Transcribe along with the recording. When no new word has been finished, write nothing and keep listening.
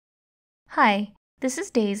Hi, this is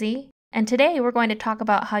Daisy, and today we're going to talk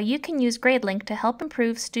about how you can use Gradelink to help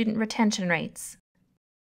improve student retention rates.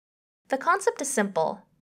 The concept is simple.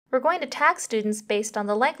 We're going to tag students based on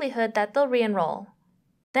the likelihood that they'll re-enroll.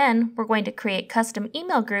 Then, we're going to create custom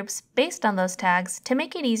email groups based on those tags to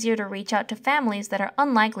make it easier to reach out to families that are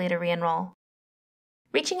unlikely to re-enroll.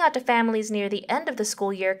 Reaching out to families near the end of the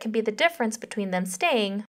school year can be the difference between them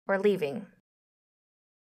staying or leaving.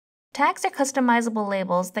 Tags are customizable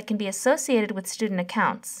labels that can be associated with student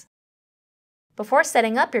accounts. Before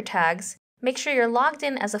setting up your tags, make sure you're logged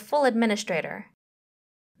in as a full administrator.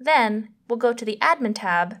 Then, we'll go to the Admin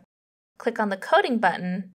tab, click on the Coding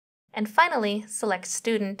button, and finally select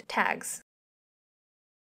Student Tags.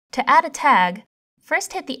 To add a tag,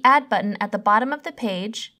 first hit the Add button at the bottom of the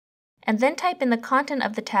page, and then type in the content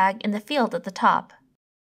of the tag in the field at the top.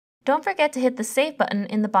 Don't forget to hit the Save button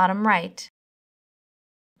in the bottom right.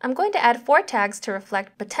 I'm going to add 4 tags to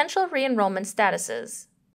reflect potential re-enrollment statuses: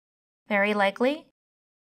 very likely,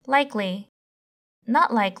 likely,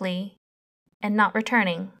 not likely, and not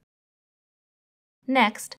returning.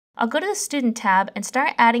 Next, I'll go to the Student tab and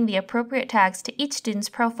start adding the appropriate tags to each student's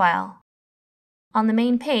profile. On the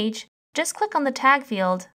main page, just click on the Tag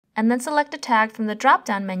field and then select a tag from the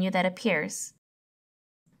drop-down menu that appears.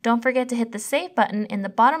 Don't forget to hit the Save button in the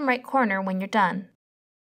bottom right corner when you're done.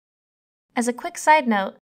 As a quick side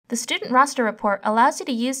note, the Student Roster Report allows you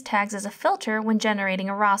to use tags as a filter when generating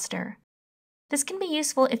a roster. This can be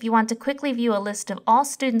useful if you want to quickly view a list of all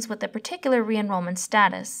students with a particular re-enrollment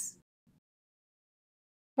status.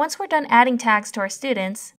 Once we're done adding tags to our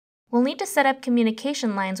students, we'll need to set up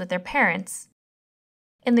communication lines with their parents.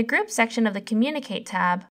 In the Group section of the Communicate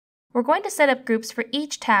tab, we're going to set up groups for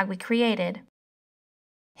each tag we created.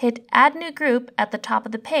 Hit Add New Group at the top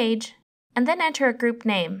of the page, and then enter a group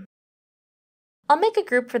name. I'll make a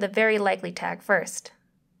group for the very likely tag first.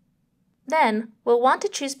 Then, we'll want to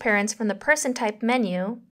choose parents from the Person Type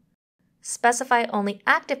menu, specify only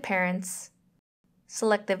active parents,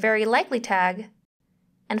 select the very likely tag,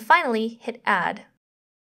 and finally hit Add.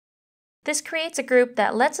 This creates a group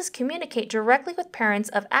that lets us communicate directly with parents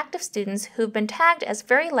of active students who've been tagged as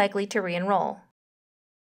very likely to re-enroll.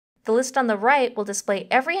 The list on the right will display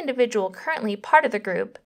every individual currently part of the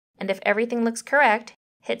group, and if everything looks correct,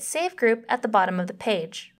 hit Save Group at the bottom of the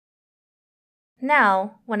page.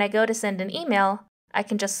 Now, when I go to send an email, I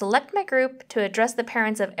can just select my group to address the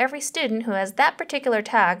parents of every student who has that particular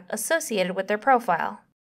tag associated with their profile.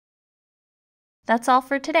 That's all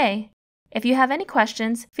for today. If you have any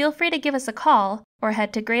questions, feel free to give us a call or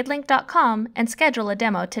head to gradelink.com and schedule a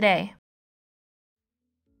demo today.